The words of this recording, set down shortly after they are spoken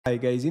Hi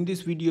guys, in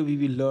this video we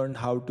will learn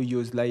how to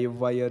use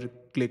Livewire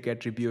click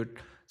attribute.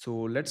 So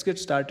let's get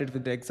started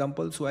with the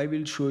example. So I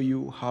will show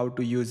you how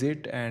to use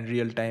it and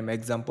real-time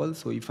example.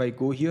 So if I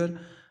go here,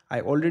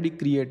 I already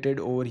created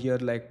over here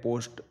like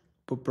post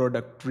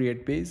product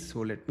create page. So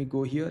let me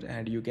go here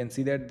and you can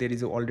see that there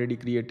is already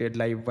created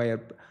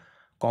Livewire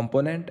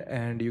component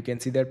and you can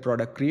see that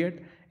product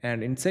create,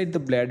 and inside the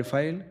blade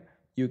file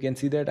you can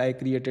see that I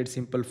created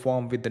simple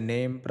form with the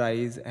name,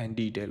 price and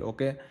detail.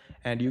 Okay,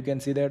 and you can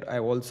see that I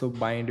also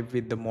bind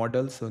with the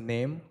model, so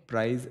name,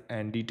 price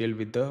and detail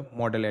with the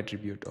model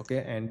attribute.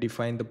 Okay, and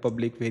define the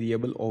public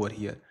variable over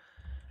here.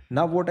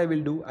 Now what I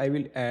will do, I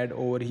will add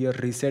over here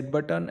reset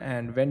button,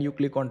 and when you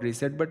click on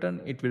reset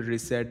button it will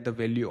reset the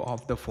value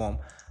of the form.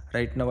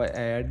 Right now I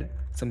add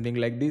something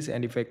like this,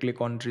 and if I click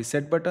on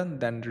reset button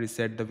then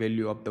reset the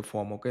value of the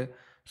form. Okay,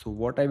 so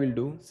what I will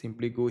do,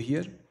 simply go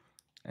here,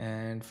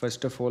 and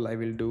first of all I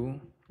will do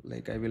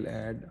like I will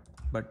add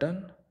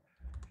button,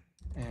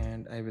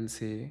 and I will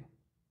say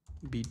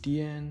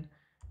btn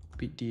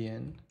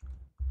btn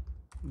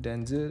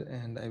danger,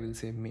 and I will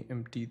say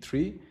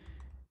mt3,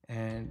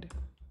 and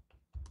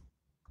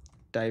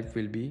type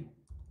will be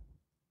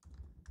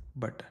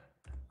button.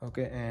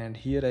 Okay, and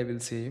here I will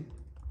say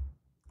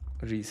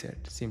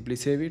reset, simply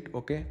save it.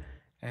 Okay,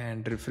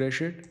 and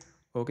refresh it.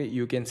 Okay,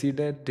 you can see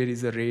that there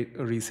is a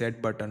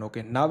reset button.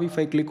 Okay, now if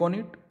I click on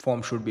it,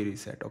 form should be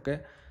reset.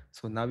 Okay,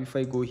 so now if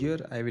I go here,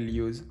 I will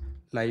use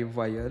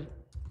livewire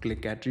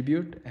click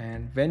attribute,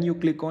 and when you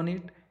click on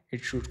it,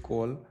 it should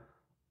call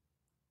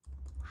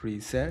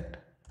reset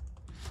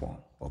form.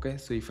 Okay,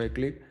 so if I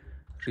click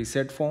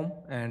reset form,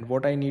 and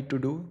what I need to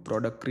do,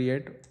 product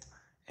create,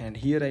 and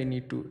here I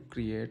need to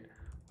create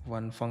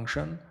one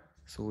function,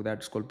 so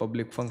that's called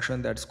public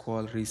function, that's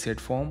called reset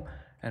form.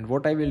 And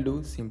what I will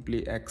do,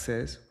 simply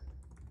access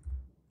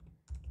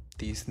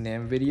this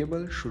name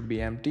variable should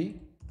be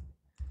empty.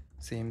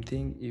 Same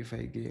thing if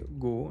I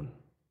go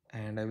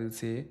and I will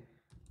say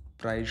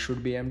price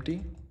should be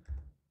empty.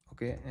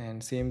 Okay,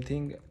 and same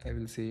thing I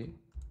will say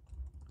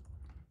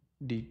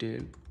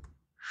detail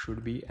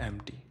should be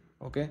empty.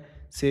 Okay,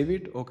 save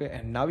it. Okay,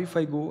 and now if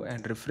I go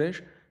and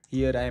refresh,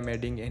 here I am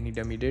adding any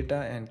dummy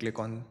data and click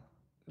on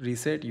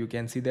reset, you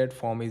can see that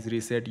form is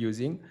reset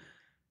using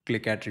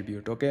click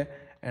attribute. Okay,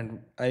 and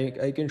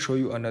I can show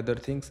you another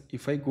things.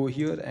 If I go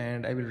here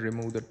and I will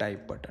remove the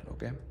type button.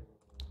 Okay,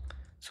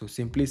 so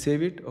simply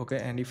save it. Okay,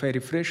 and if I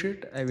refresh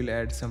it, I will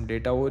add some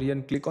data over here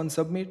and click on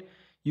submit.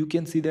 You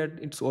can see that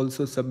it's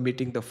also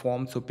submitting the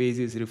form, so page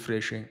is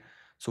refreshing.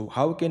 So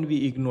how can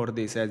we ignore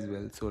this as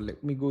well? So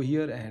let me go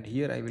here, and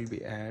here I will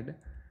be add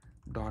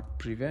dot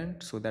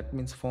prevent, so that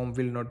means form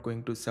will not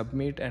going to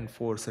submit and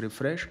force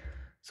refresh.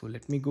 So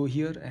let me go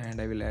here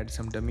and I will add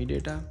some dummy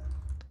data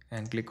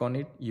and click on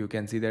it. You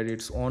can see that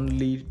it's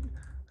only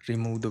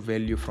remove the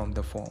value from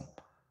the form.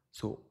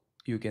 So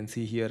you can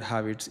see here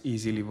how it's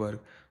easily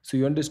work. So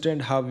you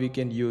understand how we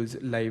can use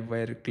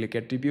livewire click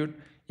attribute.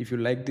 If you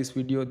like this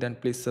video, then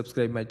please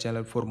subscribe my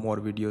channel for more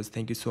videos.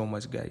 Thank you so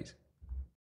much guys.